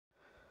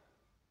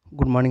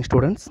Good morning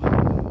students.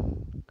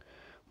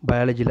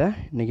 பயாலஜியில்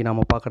இன்றைக்கி நாம்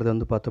பார்க்குறது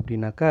வந்து பார்த்தோம்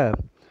அப்படின்னாக்கா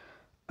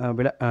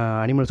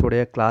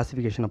அனிமல்ஸோடைய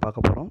கிளாஸிஃபிகேஷனை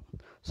பார்க்க போகிறோம்.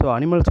 ஸோ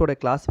அனிமல்ஸோடைய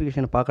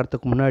கிளாஸிஃபிகேஷனை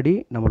பார்க்குறதுக்கு முன்னாடி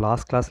நம்ம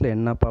லாஸ்ட் கிளாஸில்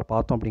என்ன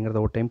பார்த்தோம்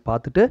அப்படிங்கிறத ஒரு டைம்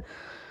பார்த்துட்டு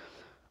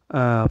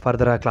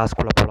ஃபர்தராக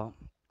கிளாஸ்க்குள்ளே போகலாம்.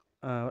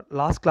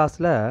 லாஸ்ட்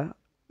கிளாஸில்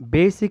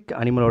பேசிக்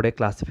அனிமலோடைய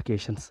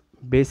கிளாஸிஃபிகேஷன்ஸ்,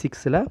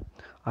 பேசிக்ஸில்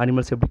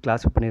அனிமல்ஸ் எப்படி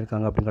கிளாஸிஃபை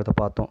பண்ணியிருக்காங்க அப்படிங்கிறத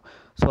பார்த்தோம்.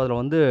 ஸோ அதில்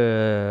வந்து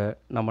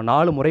நம்ம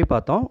 4 முறை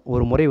பார்த்தோம்.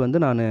 ஒரு முறை வந்து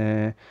நான்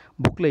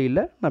புக்கில்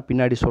இல்லை, நான்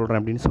பின்னாடி சொல்கிறேன்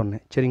அப்படின்னு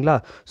சொன்னேன், சரிங்களா?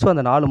 ஸோ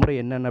அந்த 4 முறை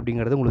என்னென்ன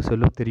அப்படிங்கிறது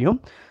உங்களுக்கு தெரியும்.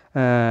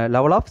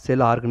 லெவல் ஆஃப்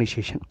செல்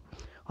ஆர்கனைசேஷன்,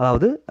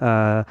 அதாவது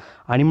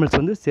அனிமல்ஸ்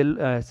வந்து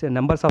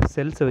நம்பர்ஸ் ஆஃப்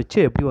செல்ஸை வச்சு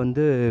எப்படி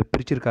வந்து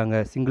பிரிச்சிருக்காங்க,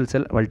 சிங்கிள்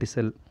செல், மல்டி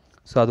செல்.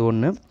 ஸோ அது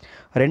ஒன்று.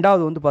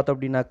 ரெண்டாவது வந்து பார்த்தோம்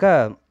அப்படின்னாக்கா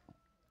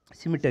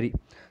சிமிட்டரி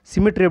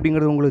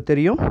அப்படிங்கிறது உங்களுக்கு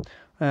தெரியும்.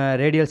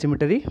 ரேடியல்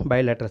சிமிட்டரி,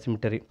 பைலேட்ரல்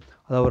சிமிட்டரி,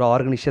 அதாவது ஒரு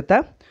ஆர்கனிசத்தை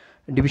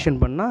டிவிஷன்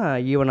பண்ணால்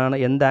ஈவனான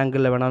எந்த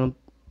ஆங்கிளில் வேணாலும்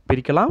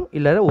பிரிக்கலாம்,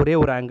 இல்லை ஒரே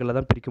ஒரு ஆங்கிளில்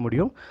தான் பிரிக்க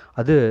முடியும்.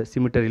 அது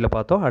சிமிட்டரியில்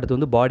பார்த்தோம். அடுத்து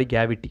வந்து பாடி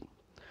கேவிட்டி,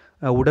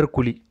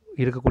 உடற்குழி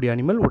இருக்கக்கூடிய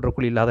அனிமல்,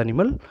 உடற்குழி இல்லாத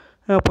அனிமல்,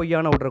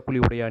 பொய்யான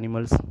உடற்குழி உடைய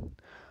அனிமல்ஸ்.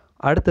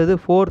 அடுத்தது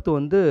ஃபோர்த்து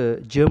வந்து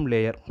ஜெர்ம்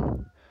லேயர்.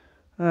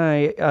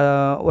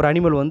 ஒரு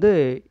அனிமல் வந்து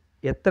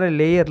எத்தனை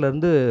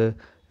லேயர்லேருந்து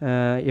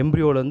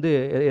எம்ப்ரியோலேருந்து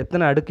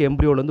எத்தனை அடுக்கு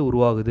எம்ப்ரியோலேருந்து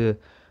உருவாகுது.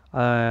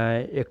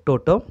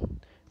 எக்டோட்டோம்,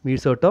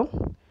 மீசோட்டோம்,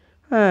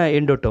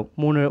 எண்டோட்டோம்,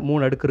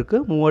 மூணு அடுக்கு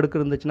இருக்குது. 3 அடுக்கு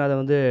இருந்துச்சுன்னா அதை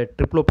வந்து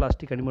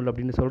ட்ரிப்ளோபிளாஸ்டிக் அனிமல்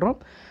அப்படின்னு சொல்கிறோம்.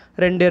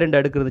 2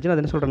 அடுக்கு இருந்துச்சுன்னா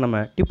அது என்ன சொல்கிறோம்,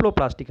 நம்ம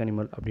டிப்ளோபிளாஸ்டிக்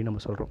அனிமல் அப்படின்னு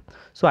நம்ம சொல்கிறோம்.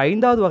 ஸோ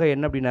 5வது வகை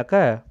என்ன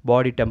அப்படின்னாக்கா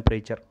பாடி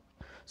டெம்பரேச்சர்.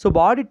 ஸோ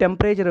பாடி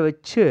டெம்பரேச்சரை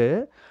வச்சு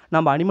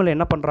நம்ம அனிமல்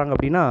என்ன பண்ணுறாங்க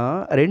அப்படின்னா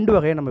 2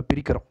 வகையை நம்ம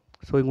பிரிக்கிறோம்.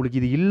 ஸோ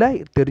உங்களுக்கு இது இல்லை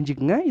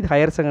தெரிஞ்சுக்குங்க, இது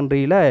ஹையர்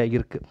செகண்டரியில்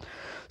இருக்குது.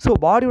 ஸோ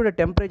பாடியோட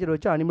டெம்பரேச்சர்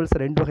வச்சு அனிமல்ஸ்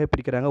 2 வகை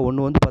பிரிக்கிறாங்க.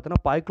 ஒன்று வந்து பார்த்தோன்னா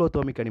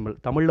பாய்க்ளோதோமிக் அனிமல்,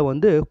 தமிழில்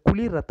வந்து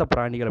குளிர் ரத்த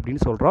பிராணிகள்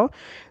அப்படின்னு சொல்கிறோம்.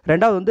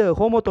 ரெண்டாவது வந்து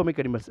ஹோமோதோமிக்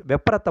அனிமல்ஸ்,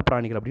 வெப்பரத்த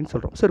பிராணிகள் அப்படின்னு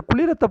சொல்கிறோம். ஸோ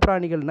குளிர் ரத்த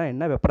பிராணிகள்னால்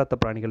என்ன, வெப்பரத்த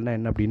பிராணிகள்னால்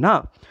என்ன அப்படின்னா,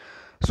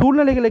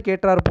 சூழ்நிலைகளுக்கு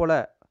ஏற்றாறு போல்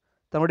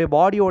தன்னுடைய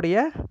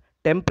பாடியோடைய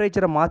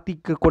டெம்பரேச்சரை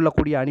மாற்றிக்க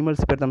கொள்ளக்கூடிய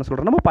அனிமல்ஸ் பேர் தானே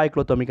சொல்கிறோம், நம்ம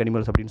பாய்க்ளோதோமிக்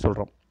அனிமல்ஸ் அப்படின்னு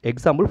சொல்கிறோம்.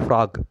 Example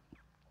frock.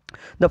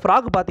 இந்த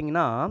ஃப்ராக்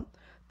பார்த்திங்கன்னா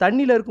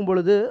தண்ணியில் இருக்கும்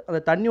பொழுது அந்த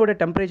தண்ணியோட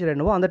டெம்பரேச்சர்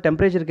என்னவோ அந்த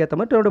டெம்பரேச்சருக்கு ஏற்ற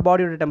மாதிரி தன்னோட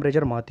பாடியோட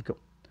டெம்பரேச்சர்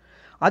மாற்றிக்கும்.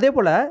 அதே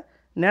போல்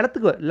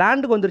நிலத்துக்கு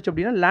லேண்டுக்கு வந்துருச்சு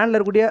அப்படின்னா லேண்டில்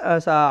இருக்கக்கூடிய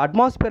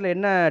அட்மாஸ்பியரில்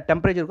என்ன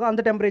டெம்பரேச்சர் இருக்கோ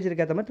அந்த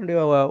டெம்பரேச்சருக்கு ஏற்ற மாதிரி தன்னுடைய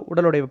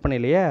உடலுடைய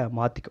வெப்பநிலையை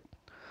மாற்றிக்கும்.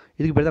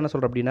 இதுக்கு பேர் தான் என்ன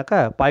சொல்கிறோம் அப்படின்னாக்கா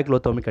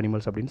பாய்க்ளோதோமிக்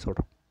அனிமல்ஸ் அப்படின்னு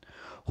சொல்கிறோம்.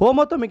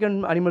 ஹோமோதோமிக்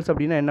அனிமல்ஸ்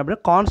அப்படின்னா என்ன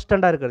அப்படின்னா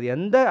கான்ஸ்டண்ட்டாக இருக்கிறது,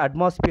 எந்த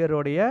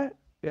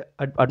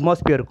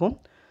அட்மாஸ்பியருக்கும்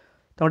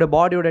தன்னுடைய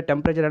பாடியோட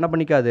டெம்பரேச்சர் என்ன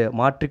பண்ணிக்காது,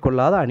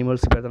 மாற்றிக்கொள்ளாத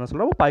அனிமல்ஸ் பேர் தான்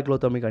சொல்கிறோம்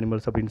பாய்க்ளோதோமிக்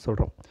அனிமல்ஸ் அப்படின்னு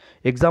சொல்கிறோம்.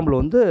 எக்ஸாம்பிள்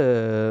வந்து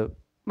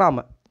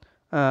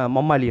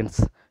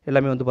மம்மாலியன்ஸ்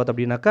எல்லாமே வந்து பார்த்தோம்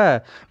அப்படின்னாக்கா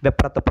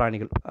வெப்பரத்த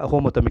பிராணிகள்,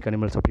 ஹோமோதோமிக்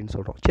அனிமல்ஸ் அப்படின்னு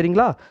சொல்கிறோம்,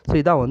 சரிங்களா? ஸோ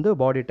இதான் வந்து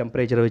பாடி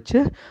டெம்பரேச்சரை வச்சு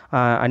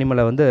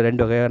அனிமலை வந்து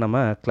 2 வகையாக நம்ம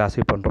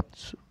கிளாஸிஃபை பண்ணுறோம்,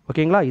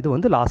 ஓகேங்களா? இது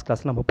வந்து லாஸ்ட்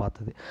கிளாஸில் நம்ம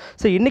பார்த்தது.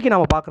 ஸோ இன்றைக்கி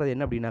நம்ம பார்க்குறது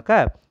என்ன அப்படின்னாக்கா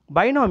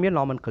பைனாமியல்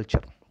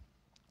நாமென்கில்ச்சர்,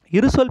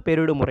 இருசொல்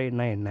பெயரிடும் முறை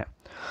என்ன.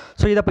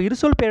 ஸோ இதை இப்போ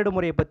இருசொல் பெயரிடும்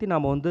முறையை பற்றி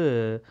நாம் வந்து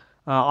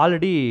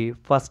ஆல்ரெடி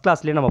ஃபஸ்ட்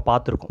கிளாஸ்லேயே நம்ம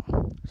பார்த்துருக்கோம்.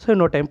 ஸோ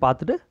இன்னொரு டைம்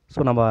பார்த்துட்டு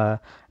நம்ம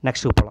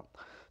நெக்ஸ்ட்டுக்கு போகலாம்.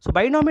 ஸோ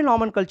பைனாமியல்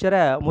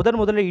நாமென்கில்ச்சரை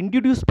முதல்ல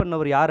இன்ட்ரடியூஸ்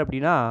பண்ணவர் யார்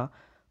அப்படின்னா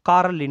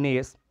காரல்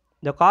லின்னேயஸ்.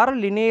 இந்த காரல்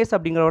லின்னேயஸ்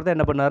அப்படிங்கிறவர் தான்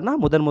என்ன பண்ணார்னா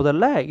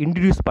முதல்ல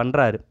இன்ட்ரடியூஸ்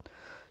பண்ணுறாரு.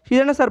 இது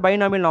என்ன சார்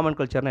பைனாமியல்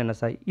நாமென்கில்ச்சர்னா என்ன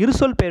சார்,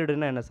 இருசொல்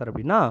பெயரிடுனா என்ன சார்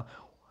அப்படின்னா,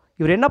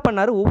 இவர் என்ன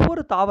பண்ணார்,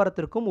 ஒவ்வொரு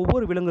தாவரத்திற்கும்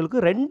ஒவ்வொரு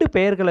விலங்குகளுக்கும் 2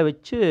 பெயர்களை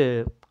வச்சு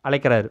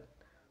அழைக்கிறாரு.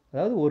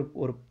 அதாவது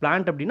ஒரு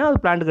பிளான்ட் அப்படின்னா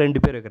அது பிளான்ட்டுக்கு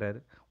 2 பேர் வைக்கிறாரு,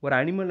 ஒரு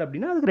அனிமல்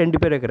அப்படின்னா அதுக்கு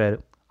 2 பேர் வைக்கிறாரு.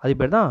 அது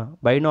பேர் தான்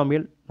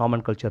பைனாமியல்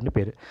நாமென்கில்ச்சர்னு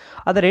பேர்.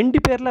 அது 2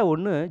 பேரில்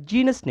ஒன்று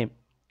ஜீனஸ் நேம்,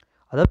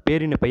 அதாவது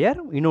பேரின பெயர்,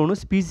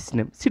 இன்னொன்று ஸ்பீசிஸ்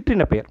நேம்,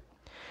 சிற்றின பெயர்.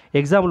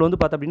 எக்ஸாம்பிள் வந்து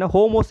பார்த்தோம் அப்படின்னா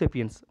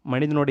ஹோமோசெஃபியன்ஸ்,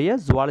 மனிதனுடைய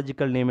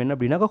ஜுவாலஜிக்கல் நேம் என்ன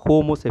அப்படின்னாக்கா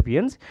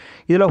ஹோமோசெஃபியன்ஸ்.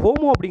 இதில்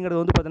ஹோமோ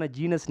அப்படிங்கிறது வந்து பார்த்தோன்னா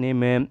ஜீனஸ்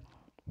நேமு,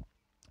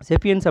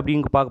 செஃபியன்ஸ்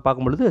அப்படின்னு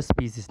பார்க்கும்பொழுது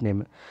ஸ்பீசிஸ்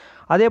நேமு.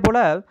 அதே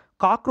போல்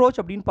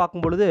காக்ரோச் அப்படின்னு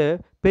பார்க்கும்பொழுது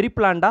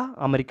பெரிப்ளாண்டா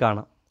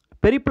அமெரிக்கானா.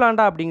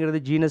 பெரிப்ளாண்டா அப்படிங்கிறது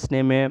ஜீனஸ்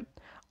நேமு,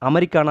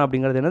 அமெரிக்கானா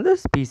அப்படிங்கிறது என்னது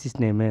ஸ்பீசிஸ்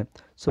நேமு.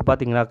 ஸோ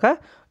பார்த்தீங்கன்னாக்கா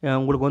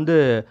உங்களுக்கு வந்து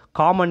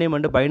common name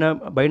and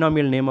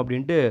binomial name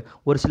அப்படின்ட்டு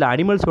ஒரு சில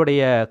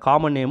அனிமல்ஸோடைய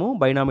காமன் நேமும்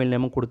பைனாமியல்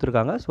நேமும்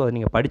கொடுத்துருக்காங்க. ஸோ அதை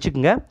நீங்கள்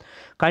படிச்சுக்குங்க.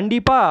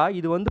 கண்டிப்பாக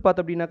இது வந்து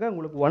பார்த்தோம் அப்படின்னாக்கா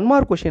உங்களுக்கு 1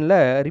 மார்க் கொஷினில்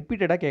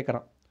ரிப்பீட்டடாக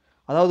கேட்குறான்.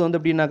 அதாவது வந்து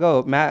எப்படின்னாக்கா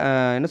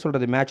என்ன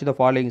சொல்கிறது, மேட்ச் த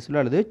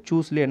ஃபாலோயிங்ஸில் அல்லது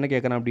சூஸில் என்ன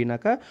கேட்குறான்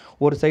அப்படின்னாக்கா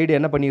ஒரு சைடு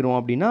என்ன பண்ணிடுவோம்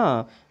அப்படின்னா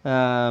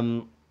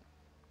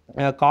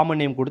காமன்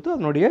நேம் கொடுத்து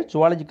அதனுடைய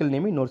ஜுவாலஜிக்கல்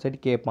நேம் இன்னொரு சைடு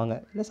கேட்பாங்க,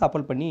 இல்லை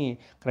சப்பல் பண்ணி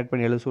கரெக்ட்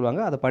பண்ணி எழுத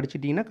சொல்லுவாங்க. அதை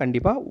படிச்சிட்டிங்கன்னா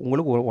கண்டிப்பாக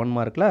உங்களுக்கு 1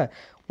 மார்க்கில்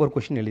ஒரு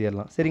கொஷின்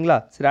எழுதிடலாம், சரிங்களா?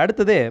 சரி,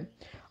 அடுத்தது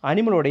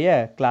அனிமலோடைய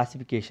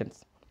கிளாஸிஃபிகேஷன்ஸ்.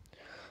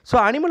 ஸோ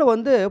அனிமலை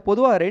வந்து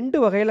பொதுவாக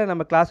 2 வகையில்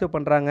நம்ம கிளாஸிஃபை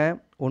பண்ணுறாங்க.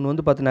 ஒன்று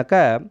வந்து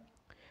பார்த்தினாக்கா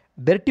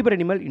வெர்டிபர்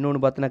அனிமல்,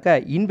 இன்னொன்று பார்த்தினாக்கா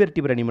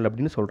இன்வெர்டிபர் அனிமல்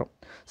அப்படின்னு சொல்கிறோம்.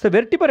 ஸோ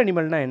வெர்டிபர்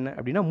அனிமல்னால் என்ன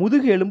அப்படின்னா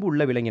முதுகு எலும்பு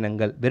உள்ள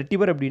விலங்கினங்கள்.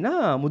 வெர்டிபர் அப்படின்னா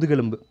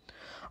முதுகெலும்பு.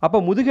 அப்போ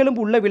முதுகெலும்பு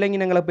உள்ள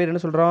விலங்கினங்களை பேர்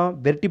என்ன சொல்கிறோம்,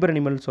 வெர்டிபர்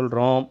அனிமல்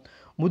சொல்கிறோம்.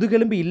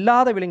 முதுகெலும்பு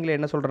இல்லாத விலங்குகளை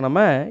என்ன சொல்கிறோம்,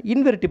 நம்ம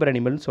இன்வெர்டிபர்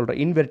அனிமல்னு சொல்கிறோம்,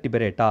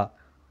 இன்வெர்டிபரேட்டா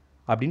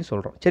அப்படின்னு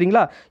சொல்கிறோம்.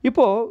 சரிங்களா?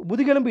 இப்போது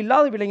முதுகெலும்பு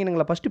இல்லாத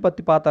விலங்கினங்களை ஃபஸ்ட்டு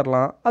பற்றி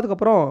பார்த்துடலாம்.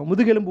 அதுக்கப்புறம்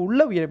முதுகெலும்பு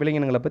உள்ள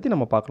விலங்கினங்களை பற்றி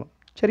நம்ம பார்க்கலாம்.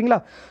 சரிங்களா?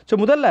 ஸோ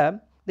முதல்ல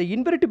இந்த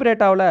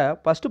இன்வெர்டிபிரேட்டாவில்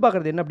ஃபஸ்ட்டு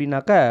பார்க்குறது என்ன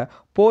அப்படின்னாக்கா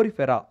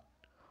போரிஃபெரா.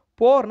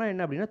 போர்னா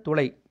என்ன அப்படின்னா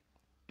துளை,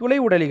 துளை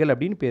உடலிகள்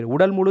அப்படின்னு பேர்.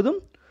 உடல் முழுதும்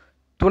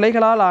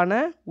துளைகளால் ஆன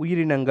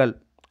உயிரினங்கள்,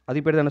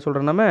 அது பேர் என்ன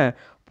சொல்கிறோம் நம்ம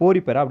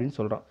போரிஃபெரா அப்படின்னு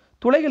சொல்கிறோம்.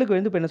 துளைகளுக்கு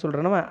வந்து இப்போ என்ன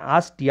சொல்கிறோம் நம்ம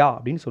ஆஸ்டியா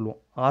அப்படின்னு சொல்லுவோம்.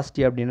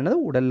 ஆஸ்டியா அப்படின்றது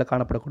உடலில்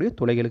காணப்படக்கூடிய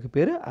துளைகளுக்கு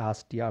பேர்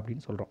ஆஸ்டியா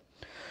அப்படின்னு சொல்கிறோம்.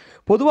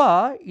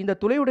 பொதுவாக இந்த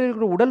துளை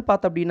உடல்கள் உடல்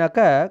பார்த்தோம்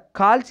அப்படின்னாக்கா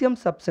கால்சியம்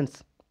சப்ஸ்டன்ஸ்,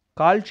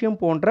 கால்சியம்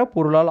போன்ற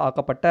பொருளால்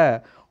ஆக்கப்பட்ட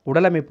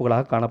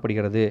உடலமைப்புகளாக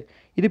காணப்படுகிறது.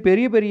 இது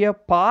பெரிய பெரிய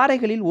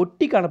பாறைகளில்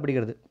ஒட்டி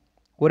காணப்படுகிறது.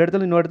 ஒரு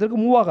இடத்துல இன்னொரு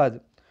இடத்துக்கு மூவ் ஆகாது,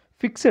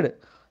 ஃபிக்ஸடு.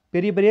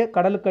 பெரிய பெரிய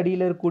கடலுக்கு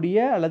அடியில் இருக்கக்கூடிய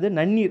அல்லது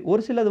நன்னீர்,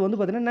 ஒரு சிலது வந்து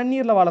பார்த்திங்கன்னா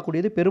நன்னீரில்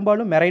வாழக்கூடியது,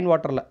 பெரும்பாலும் மெரைன்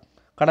வாட்டரில்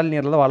கடல்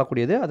நீரில் தான்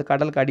வாழக்கூடியது. அது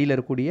கடலுக்கு அடியில்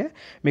இருக்கக்கூடிய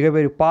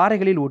மிகப்பெரிய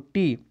பாறைகளில்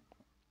ஒட்டி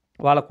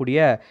வாழக்கூடிய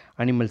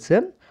அனிமல்ஸு.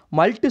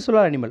 மல்டி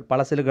செல்லுலார் அனிமல்,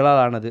 பல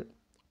செல்களால் ஆனது,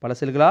 பல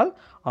செல்களால்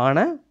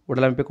ஆன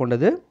உடலமைப்பை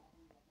கொண்டது.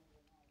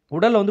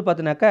 உடலில் வந்து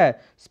பார்த்தினாக்கா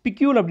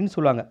ஸ்பிக்யூல் அப்படின்னு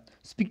சொல்லுவாங்க.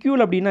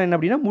 ஸ்பிக்யூல் அப்படின்னா என்ன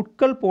அப்படின்னா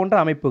முட்கள் போன்ற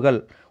அமைப்புகள்,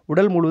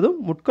 உடல் முழுவதும்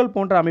முட்கள்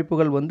போன்ற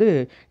அமைப்புகள் வந்து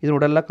இதன்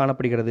உடலில்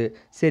காணப்படுகிறது.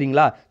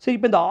 சரிங்களா? சரி,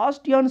 இப்போ இந்த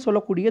ஆஸ்டியான்னு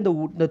சொல்லக்கூடிய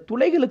இந்த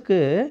துளைகளுக்கு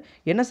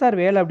என்ன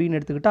சார் வேலை அப்படின்னு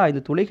எடுத்துக்கிட்டால்,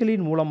 இந்த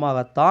துளைகளின்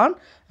மூலமாகத்தான்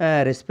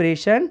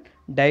ரெஸ்பிரேஷன்,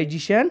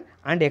 டைஜஷன்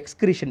அண்ட்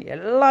எக்ஸ்கிரீஷன்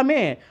எல்லாமே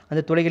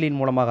அந்த துளைகளின்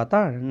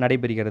மூலமாகத்தான்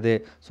நடைபெறுகிறது.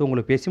 ஸோ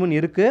உங்களுக்கு ஸ்பெசிமென்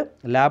இருக்குது,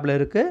 லேபில்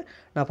இருக்குது.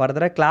 நான்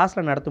ஃபர்தராக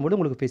கிளாஸில் நடத்தும்போது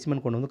உங்களுக்கு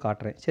ஸ்பெசிமென் கொண்டு வந்து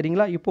காட்டுறேன்.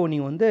 சரிங்களா? இப்போது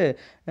நீங்கள் வந்து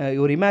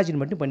ஒரு இமேஜின்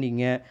மட்டும்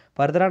பண்ணிங்க.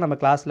 ஃபர்தராக நம்ம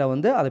கிளாஸில்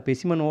வந்து அதை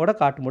ஸ்பெசிமெனோட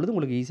காட்டும்பொழுது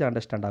உங்களுக்கு ஈஸியாக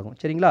அண்டர்ஸ்டாண்ட் ஆகும்.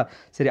 சரிங்களா?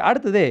 சரி,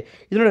 அடுத்தது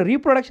இதனோட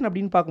ரீப்ரொடக்ஷன்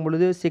அப்படின்னு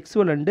பார்க்கும்பொழுது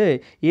செக்ஸுவல் அண்டு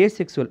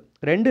ஏசெக்ஸுவல்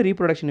ரெண்டு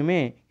ரீப்ரொடக்ஷனுமே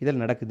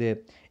இதில் நடக்குது.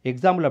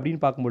 எக்ஸாம்பிள்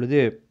அப்படின்னு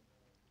பார்க்கும்பொழுது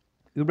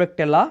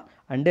யூப்ரக்டெல்லா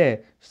அண்டு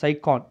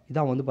சைக்கான்,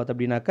 இதான் வந்து பார்த்தோம்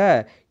அப்படின்னாக்கா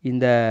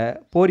இந்த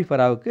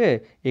போரிஃபெராவுக்கு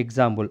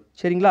எக்ஸாம்பிள்.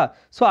 சரிங்களா?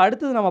 ஸோ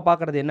அடுத்தது நம்ம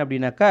பார்க்குறது என்ன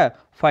அப்படின்னாக்கா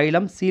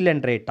ஃபைலம்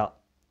சீலென்ட்ரேட்டா.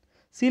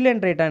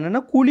 சீலென்ட்ரேட்டா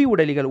என்னென்னா குழி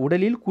உடலிகள்,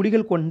 உடலில்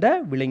குழிகள் கொண்ட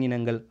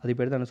விலங்கினங்கள், அது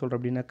பேர் தான் என்ன சொல்கிறோம்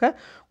அப்படின்னாக்கா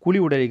குழி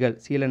உடலிகள்,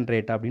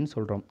 சீலென்ட்ரேட்டா அப்படின்னு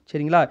சொல்கிறோம்.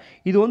 சரிங்களா?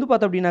 இது வந்து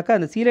பார்த்தோம் அப்படின்னாக்கா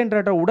அந்த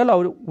சீலென்ட்ரேட்டா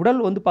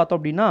உடல் வந்து பார்த்தோம்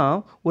அப்படின்னா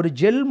ஒரு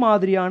ஜெல்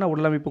மாதிரியான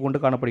உடலமைப்பு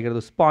கொண்டு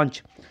காணப்படுகிறது. ஸ்பாஞ்ச்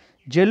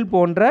ஜெல்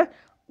போன்ற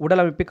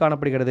உடலமைப்பு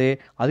காணப்படுகிறது.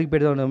 அதுக்கு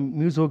பேர் தான்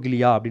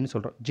மியூசோகிலியா அப்படின்னு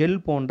சொல்கிறோம். ஜெல்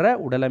போன்ற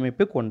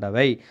உடலமைப்பு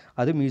கொண்டவை,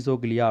 அது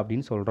மியூசோகிலியா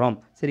அப்படின்னு சொல்கிறோம்.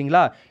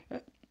 சரிங்களா?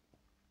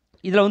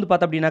 இதில் வந்து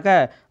பார்த்தோம் அப்படின்னாக்கா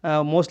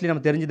மோஸ்ட்லி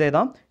நம்ம தெரிஞ்சதே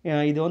தான்.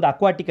 இது வந்து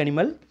அக்வாட்டிக்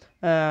அனிமல்.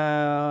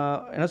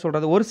 என்ன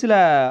சொல்கிறது, ஒரு சில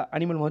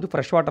அனிமல் வந்து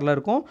ஃப்ரெஷ் வாட்டரில்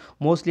இருக்கும்,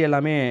 மோஸ்ட்லி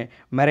எல்லாமே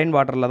மெரைன்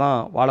வாட்டரில் தான்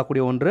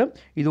வாழக்கூடிய ஒன்று.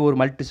 இது ஒரு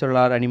மல்டி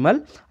செல்லுலார் அனிமல்.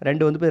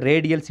 ரெண்டு வந்து இப்போ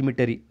ரேடியல்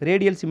சிமிட்டரி.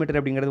 ரேடியல் சிமிட்டரி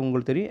அப்படிங்கிறது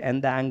உங்களுக்கு தெரியும்,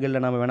 எந்த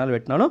ஆங்கிளில் நம்ம வேணாலும்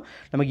வெட்டினாலும்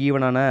நமக்கு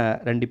ஈவனான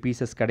 2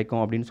 பீசஸ்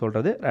கிடைக்கும் அப்படின்னு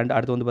சொல்கிறது.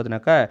 அடுத்து வந்து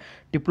பார்த்தீங்கன்னாக்கா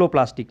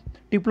டிப்ளோபிளாஸ்டிக்.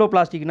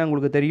 டிப்ளோபிளாஸ்டிக்னால்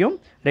உங்களுக்கு தெரியும்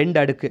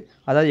 2 அடுக்கு,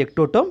 அதாவது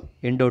எக்டோட்டம்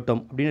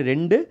எண்டோட்டம் அப்படின்னு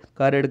 2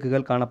 கரு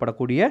அடுக்குகள்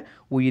காணப்படக்கூடிய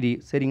உயிரி.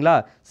 சரிங்களா?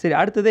 சரி,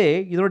 அடுத்தது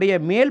இதனுடைய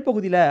மேல்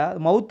பகுதியில்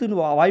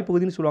மவுத்துன்னு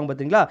வாய்ப்பகுதின்னு சொல்லுவாங்க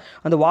பார்த்தீங்களா,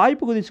 அந்த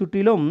வாய்ப்பகுதி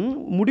சுற்றிலும்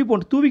முடி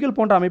போன்ற தூவிகள்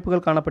போன்ற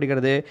அமைப்புகள்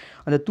காணப்படுகிறது.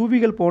 அந்த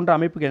தூவிகள் போன்ற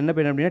அமைப்புகள் என்ன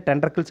பேர் அப்படின்னா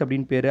டென்ட்ரக்கிள்ஸ்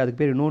அப்படின்னு பேர். அதுக்கு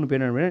பேர் இன்னொன்று பேர்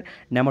என்ன அப்படின்னா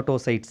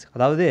நெமட்டோசைட்ஸ்,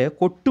 அதாவது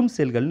கொட்டும்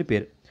செல்கள்னு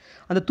பேர்.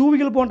 அந்த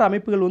தூவிகள் போன்ற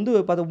அமைப்புகள் வந்து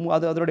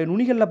அதோடைய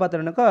நுனிகளில்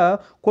பார்த்தோம்னாக்கா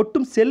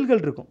கொட்டும்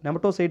செல்கள் இருக்கும்.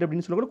 நெமட்டோசைட்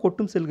அப்படின்னு சொல்லக்கூடிய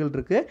கொட்டும் செல்கள்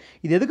இருக்குது.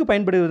 இது எதுக்கு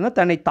பயன்படுகிறதுனா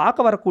தன்னை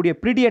தாக்க வரக்கூடிய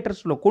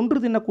ப்ரிடியேட்டர்ஸ் சொல்லுவோம்,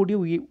 கொன்று தின்னக்கூடிய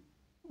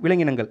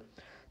விலங்கினங்கள்,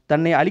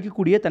 தன்னை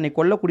அழிக்கக்கூடிய, தன்னை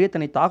கொல்லக்கூடிய,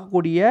 தன்னை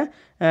தாக்கக்கூடிய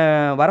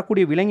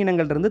வரக்கூடிய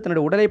விலங்கினங்கள்லேருந்து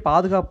தன்னுடைய உடலை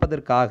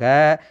பாதுகாப்பதற்காக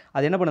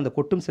அது என்ன பண்ண அந்த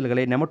கொட்டும்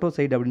செல்களை,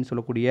 நெமட்டோசைட் அப்படின்னு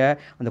சொல்லக்கூடிய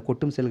அந்த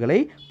கொட்டும் செல்களை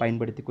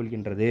பயன்படுத்தி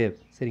கொள்கின்றது.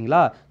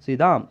 சரிங்களா? ஸோ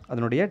இதுதான்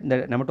அதனுடைய இந்த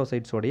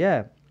நெமட்டோசைட்ஸோடைய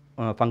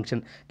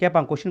ஃபங்க்ஷன்.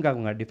 கேட்பாங்க, கொஸ்டின்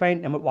கேட்பாங்க,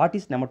 டிஃபைன் வாட்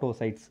இஸ்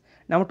நெமட்டோசைட்ஸ்,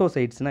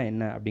 நெமட்டோசைட்ஸ்னால்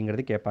என்ன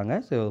அப்படிங்கிறது கேட்பாங்க.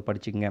 ஸோ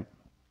படிச்சுக்கங்க.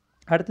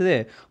 அடுத்தது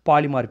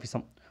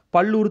பாலிமார்பிசம்,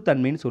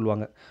 பல்லூறுத்தன்மைன்னு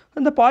சொல்லுவாங்க.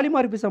 அந்த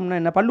பாலிமார்பிசம்னா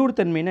என்ன,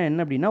 பல்லூறுத்தன்மைனா என்ன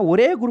அப்படின்னா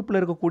ஒரே குரூப்பில்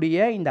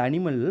இருக்கக்கூடிய இந்த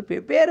அனிமல்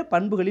வெவ்வேறு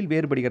பண்புகளில்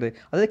வேறுபடுகிறது,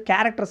 அதாவது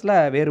கேரக்டர்ஸில்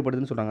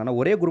வேறுபடுதுன்னு சொல்கிறாங்க. ஆனால்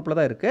ஒரே குரூப்பில்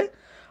தான் இருக்குது,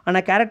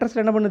 ஆனால்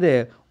கேரக்டர்ஸில் என்ன பண்ணுது,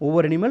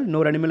 ஒவ்வொரு அனிமல்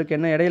இன்னொரு அனிமலுக்கு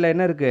என்ன இடையில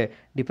என்ன இருக்குது,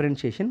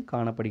 டிஃப்ரென்ஷியேஷன்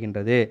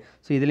காணப்படுகின்றது.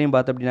 ஸோ இதுலேயும்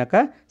பார்த்தோம்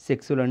அப்படின்னாக்கா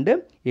செக்ஸுவல் அண்டு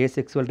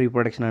ஏசெக்ஸுவல்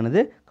ரீப்ரொடக்ஷன்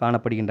ஆனது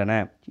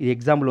காணப்படுகின்றன. இது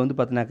எக்ஸாம்பிள் வந்து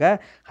பார்த்தினாக்கா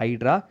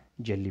ஹைட்ரா,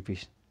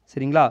 ஜெல்லிஃபிஷ்.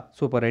 சரிங்களா?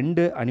 ஸோ இப்போ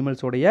 2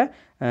 அனிமல்ஸோடைய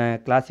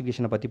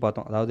கிளாசிஃபிகேஷனை பற்றி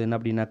பார்த்தோம். அதாவது என்ன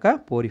அப்படின்னாக்கா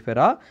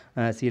போரிஃபெரா,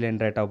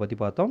 சீலென்ட்ரேட்டாவை பற்றி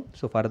பார்த்தோம்.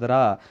 ஸோ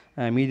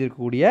ஃபர்தராக மீதி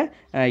இருக்கக்கூடிய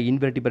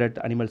இன்வெர்டிபிரேட்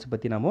அனிமல்ஸை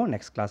பற்றி நம்ம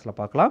நெக்ஸ்ட் கிளாஸில்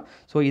பார்க்கலாம்.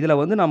 ஸோ இதில்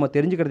வந்து நம்ம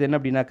தெரிஞ்சுக்கிறது என்ன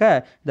அப்படின்னாக்கா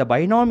இந்த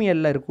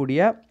பைனாமியலில்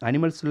இருக்கக்கூடிய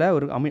அனிமல்ஸில்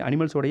ஒரு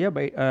அனிமல்ஸோடைய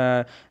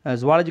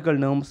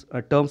ஜுவாலஜிக்கல்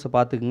டேர்ம்ஸை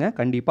பார்த்துக்குங்க.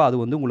 கண்டிப்பாக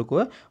அது வந்து உங்களுக்கு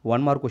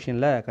 1 மார்க்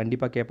கொஷினில்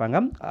கண்டிப்பாக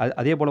கேட்பாங்க.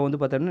 அதே போல்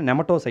வந்து பார்த்தோன்னா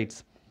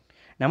நெமட்டோசைட்ஸ்,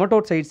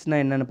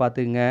 நெமட்டோசைட்ஸ்னால் என்னென்னு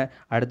பார்த்துங்க.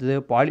 அடுத்தது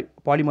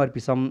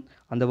பாலிமார்பிசம்,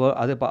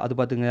 அது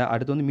பார்த்துங்க.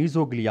 அடுத்து வந்து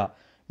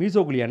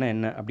மீசோகிலியானா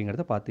என்ன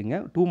அப்படிங்கிறத பார்த்துங்க.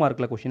 2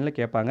 மார்க்கில் கொஷினில்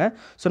கேட்பாங்க.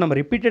 ஸோ நம்ம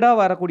ரிப்பீட்டடாக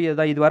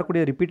வரக்கூடியதான்,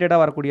 இது ரிப்பீட்டடாக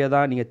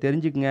வரக்கூடியதான் நீங்கள்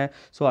தெரிஞ்சுக்குங்க.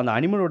 ஸோ அந்த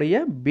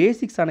அனிமலுடைய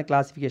பேசிக்ஸான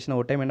கிளாஸிஃபிகேஷனை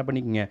ஒரு டைம் என்ன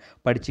பண்ணிக்கோங்க,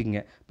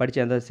 படிச்சுங்க.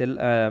 படித்து அந்த செல்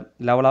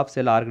level of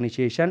cell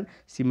organisation,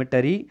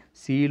 சிமெட்டரி,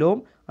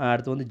 coelom,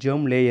 அடுத்து வந்து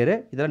ஜெர்ம் லேயரு,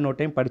 இதெல்லாம் இன்னொரு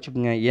டைம்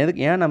படிச்சுக்கோங்க.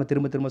 ஏன் நம்ம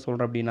திரும்ப திரும்ப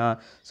சொல்கிறோம் அப்படின்னா,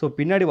 ஸோ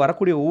பின்னாடி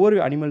வரக்கூடிய ஒவ்வொரு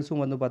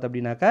அனிமல்ஸும் வந்து பார்த்தோம்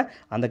அப்படின்னாக்கா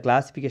அந்த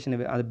கிளாஸிஃபிகேஷனை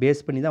அதை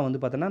பேஸ் பண்ணி தான்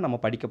வந்து பார்த்தோன்னா நம்ம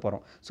படிக்க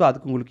போகிறோம். ஸோ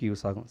அதுக்கு உங்களுக்கு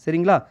யூஸ் ஆகும்.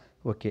 சரிங்களா?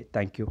 Okay,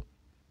 thank you.